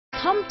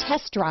Come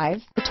test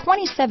drive the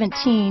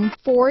 2017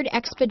 Ford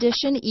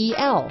Expedition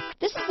EL.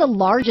 This is the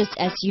largest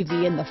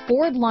SUV in the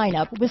Ford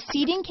lineup with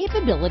seating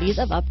capabilities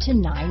of up to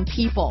 9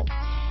 people.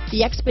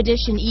 The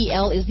Expedition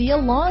EL is the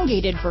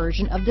elongated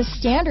version of the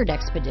standard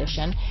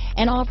Expedition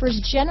and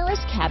offers generous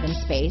cabin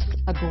space,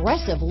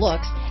 aggressive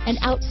looks, and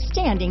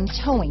outstanding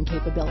towing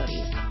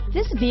capabilities.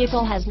 This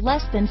vehicle has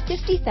less than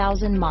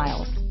 50,000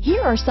 miles.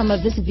 Here are some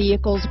of this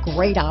vehicle's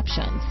great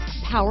options: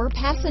 power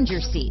passenger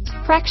seat,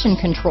 traction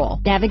control,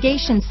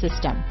 navigation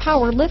system,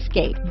 power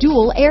liftgate,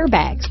 dual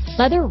airbags,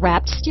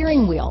 leather-wrapped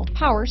steering wheel,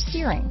 power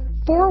steering,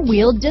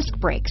 4-wheel disc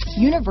brakes,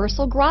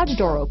 universal garage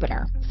door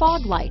opener,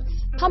 fog lights,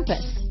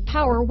 compass,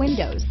 power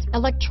windows,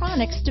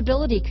 electronic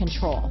stability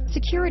control,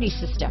 security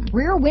system,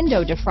 rear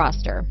window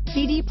defroster,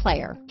 CD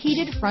player,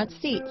 heated front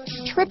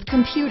seats, trip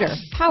computer,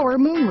 power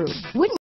moonroof. Wouldn't